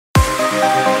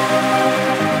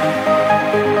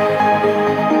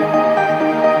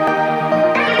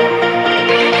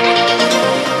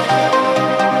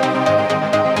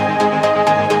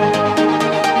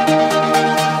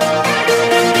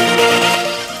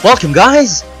Welcome,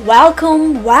 guys!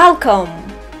 Welcome!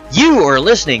 You are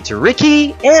listening to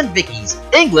Ricky and Vicky's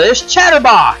English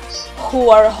Chatterbox! Who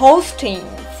are hosting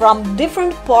from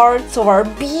different parts of our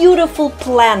beautiful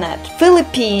planet,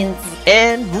 Philippines.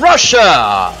 And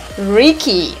Russia!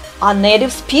 Ricky, a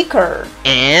native speaker.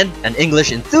 And an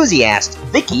English enthusiast,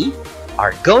 Vicky,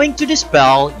 are going to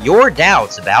dispel your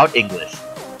doubts about English.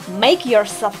 Make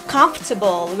yourself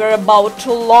comfortable. We're about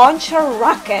to launch a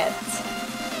rocket.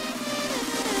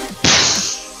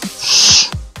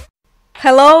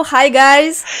 Hello, hi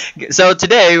guys. So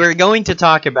today we're going to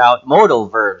talk about modal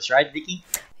verbs, right, Vicky?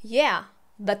 Yeah,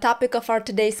 the topic of our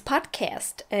today's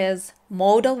podcast is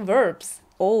modal verbs.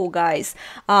 Oh, guys,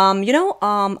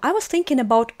 I was thinking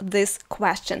about this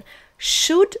question.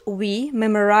 Should we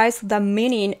memorize the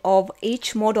meaning of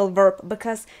each modal verb?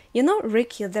 Because,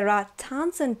 Ricky, there are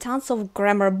tons and tons of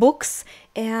grammar books,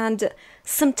 and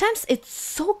sometimes it's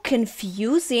so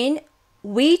confusing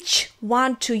which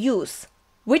one to use.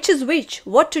 Which is which?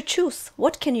 What to choose?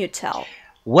 What can you tell?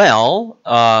 Well,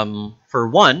 for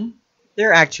one,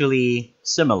 they're actually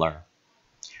similar.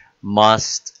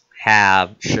 Must,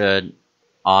 have, should,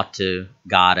 ought to,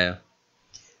 gotta,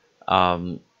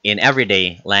 in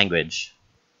everyday language.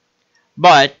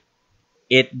 But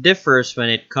it differs when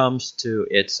it comes to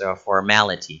its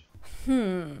formality.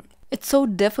 It's so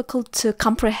difficult to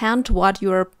comprehend what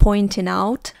you're pointing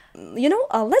out.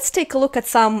 Let's take a look at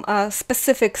some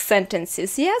specific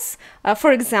sentences, yes?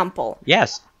 For example,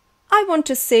 Yes. I want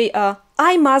to say,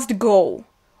 I must go.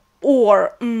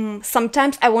 Or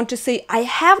sometimes I want to say, I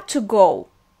have to go.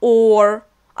 Or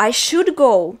I should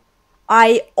go.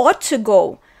 I ought to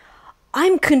go.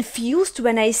 I'm confused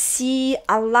when I see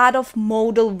a lot of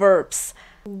modal verbs.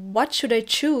 What should I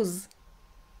choose?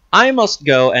 I must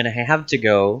go and I have to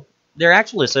go. They're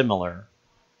actually similar.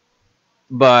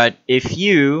 But if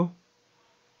you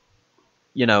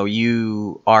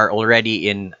are already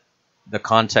in the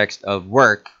context of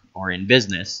work or in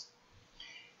business,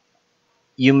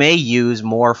 you may use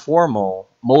more formal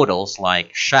modals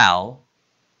like shall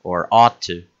or ought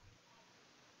to,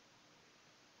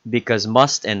 because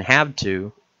must and have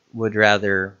to would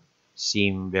rather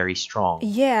seem very strong.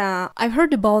 Yeah, I've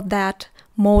heard about that.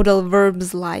 Modal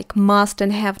verbs like must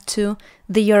and have to,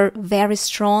 they are very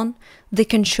strong. They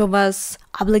can show us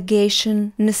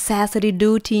obligation, necessity,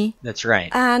 duty. That's right.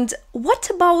 And what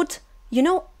about,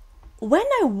 when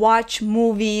I watch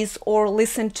movies or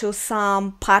listen to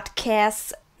some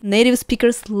podcasts, native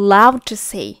speakers love to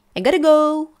say, I gotta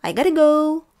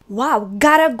go. Wow,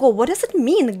 gotta go. What does it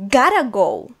mean, gotta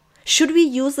go? Should we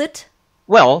use it?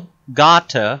 Well,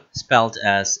 gotta, spelled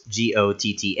as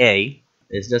G-O-T-T-A,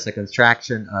 is just a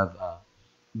contraction of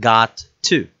got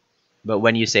to. But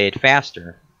when you say it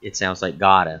faster, it sounds like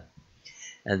gotta.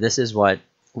 And this is what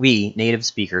we native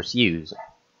speakers use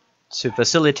to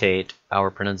facilitate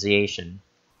our pronunciation.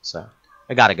 So,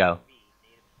 I gotta go.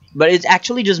 But it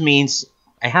actually just means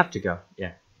I have to go.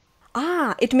 Yeah.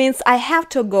 It means I have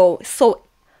to go. So,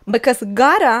 because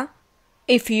gotta,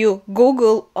 if you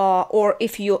Google or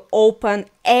if you open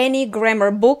any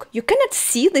grammar book, you cannot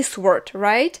see this word,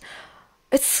 right?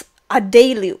 It's a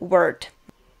daily word.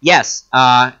 Yes.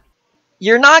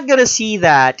 You're not gonna see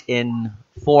that in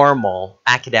formal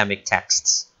academic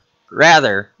texts.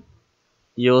 Rather,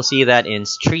 you'll see that in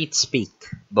street speak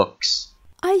books.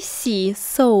 I see.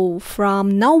 So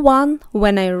from now on,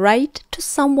 when I write to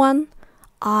someone,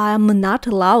 I'm not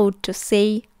allowed to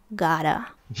say gotta.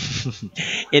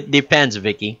 It depends,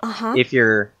 Vicky. Uh-huh. If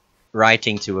you're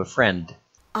writing to a friend,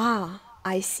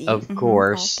 I see. of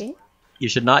course, Okay. you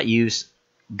should not use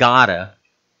gotta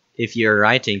if you're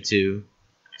writing to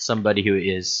somebody who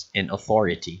is in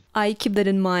authority. I keep that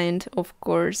in mind, of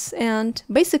course. And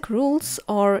basic rules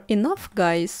are enough,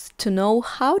 guys, to know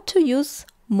how to use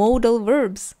modal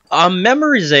verbs.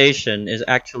 Memorization is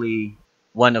actually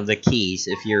one of the keys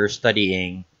if you're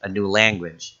studying a new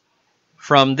language.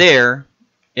 From there,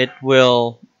 it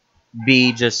will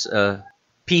be just a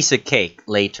piece of cake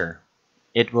later.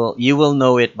 You will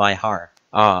know it by heart.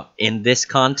 In this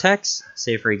context,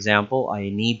 say for example, I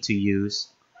need to use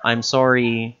I'm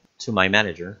sorry to my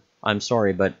manager. I'm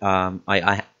sorry, but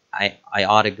I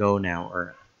ought to go now,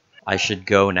 or I should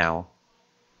go now.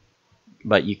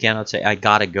 But you cannot say I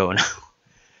gotta go now.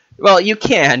 Well, you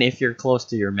can if you're close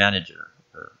to your manager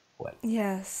or what.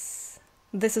 Yes,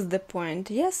 this is the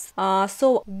point. Yes.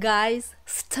 So, guys,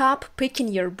 stop picking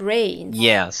your brains.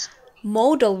 Yes.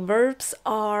 Modal verbs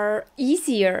are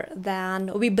easier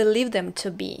than we believe them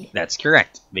to be. That's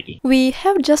correct, Vicky. We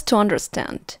have just to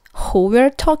understand who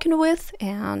we're talking with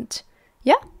and,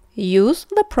 use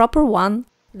the proper one.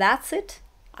 That's it.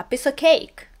 A piece of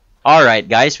cake. All right,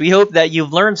 guys, we hope that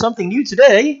you've learned something new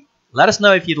today. Let us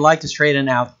know if you'd like to straighten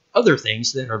out other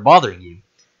things that are bothering you.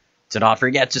 Do not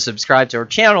forget to subscribe to our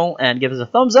channel and give us a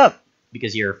thumbs up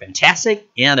because you're fantastic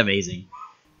and amazing.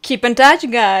 Keep in touch,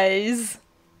 guys.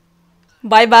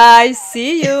 Bye bye.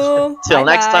 See you. Till Bye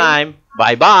next bye. time,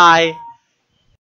 bye bye.